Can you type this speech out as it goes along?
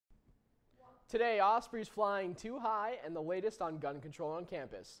Today, Osprey's flying too high and the latest on gun control on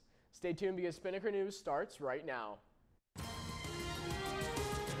campus. Stay tuned because Spinnaker News starts right now.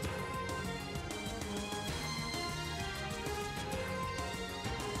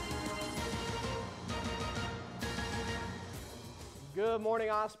 Good morning,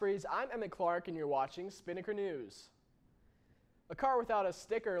 Ospreys. I'm Emmett Clark and you're watching Spinnaker News. A car without a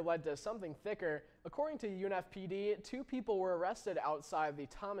sticker led to something thicker. According to UNF PD, 2 people were arrested outside the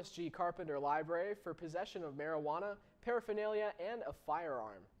Thomas G. Carpenter Library for possession of marijuana, paraphernalia, and a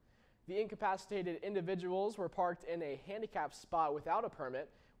firearm. The incapacitated individuals were parked in a handicapped spot without a permit,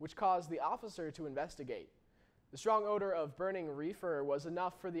 which caused the officer to investigate. The strong odor of burning reefer was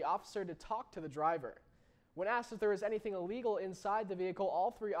enough for the officer to talk to the driver. When asked if there was anything illegal inside the vehicle,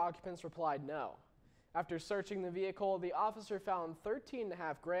 all 3 occupants replied no. After searching the vehicle, the officer found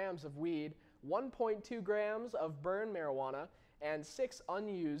 13.5 grams of weed, 1.2 grams of burned marijuana, and 6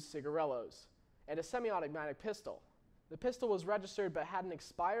 unused cigarillos, and a semi-automatic pistol. The pistol was registered but had an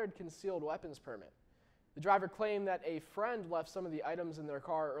expired concealed weapons permit. The driver claimed that a friend left some of the items in their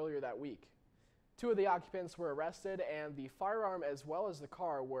car earlier that week. 2 of the occupants were arrested, and the firearm as well as the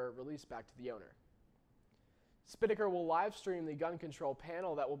car were released back to the owner. Spinnaker will live stream the gun control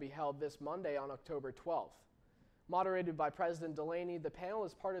panel that will be held this Monday on October 12th. Moderated by President Delaney, the panel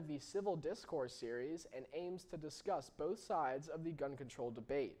is part of the Civil Discourse series and aims to discuss both sides of the gun control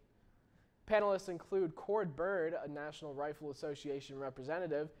debate. Panelists include Cord Bird, a National Rifle Association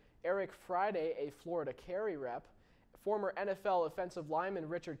representative, Eric Friday, a Florida Carry rep, former NFL offensive lineman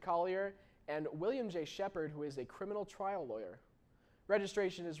Richard Collier, and William J. Shepard, who is a criminal trial lawyer.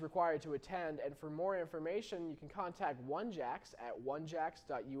 Registration is required to attend, and for more information, you can contact OneJax at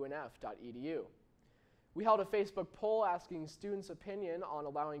onejax.unf.edu. We held a Facebook poll asking students' opinion on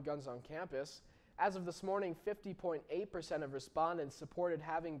allowing guns on campus. As of this morning, 50.8% of respondents supported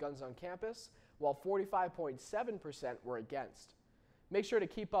having guns on campus, while 45.7% were against. Make sure to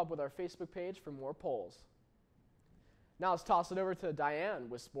keep up with our Facebook page for more polls. Now let's toss it over to Diane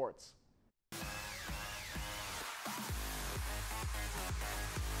with sports.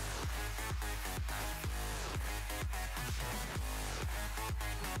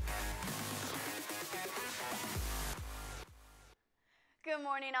 Good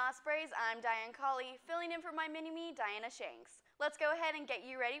morning, Ospreys. I'm Diane Colley, filling in for my mini-me, Diana Shanks. Let's go ahead and get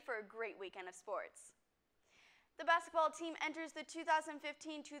you ready for a great weekend of sports. The basketball team enters the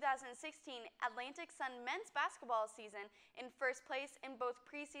 2015-2016 Atlantic Sun men's basketball season in first place in both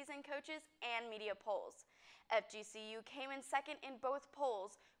preseason coaches and media polls. FGCU came in second in both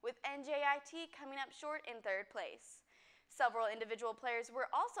polls, with NJIT coming up short in third place. Several individual players were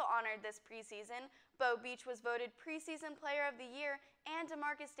also honored this preseason. Bo Beach was voted Preseason Player of the Year, and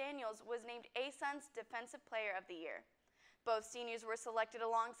DeMarcus Daniels was named ASUN's Defensive Player of the Year. Both seniors were selected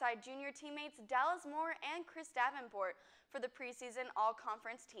alongside junior teammates Dallas Moore and Chris Davenport for the preseason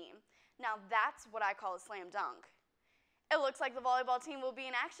all-conference team. Now that's what I call a slam dunk. It looks like the volleyball team will be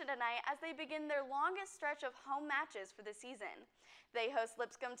in action tonight as they begin their longest stretch of home matches for the season. They host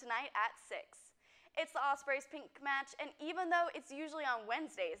Lipscomb tonight at 6. It's the Ospreys pink match, and even though it's usually on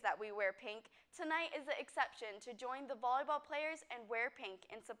Wednesdays that we wear pink, tonight is the exception to join the volleyball players and wear pink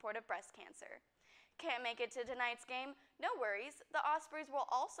in support of breast cancer. Can't make it to tonight's game? No worries, the Ospreys will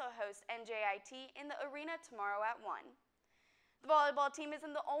also host NJIT in the arena tomorrow at 1. The volleyball team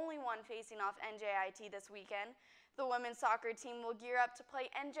isn't the only one facing off NJIT this weekend. The women's soccer team will gear up to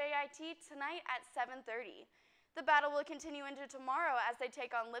play NJIT tonight at 7:30. The battle will continue into tomorrow as they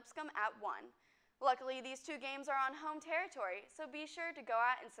take on Lipscomb at 1. Luckily, these 2 games are on home territory, so be sure to go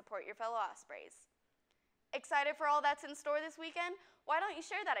out and support your fellow Ospreys. Excited for all that's in store this weekend? Why don't you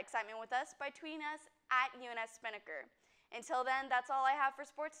share that excitement with us by tweeting us at UNF Spinnaker. Until then, that's all I have for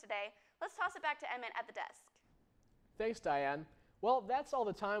sports today. Let's toss it back to Emmett at the desk. Thanks, Diane. Well, that's all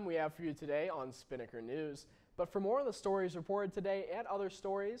the time we have for you today on Spinnaker News. But for more of the stories reported today and other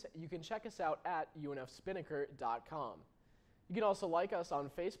stories, you can check us out at unfspinnaker.com. You can also like us on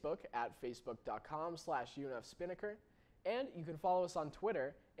Facebook at facebook.com/UNFSpinnaker, and you can follow us on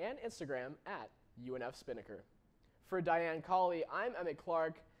Twitter and Instagram at UNFSpinnaker. For Diane Colley, I'm Emmett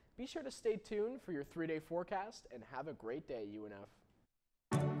Clark. Be sure to stay tuned for your 3-day forecast and have a great day, UNF.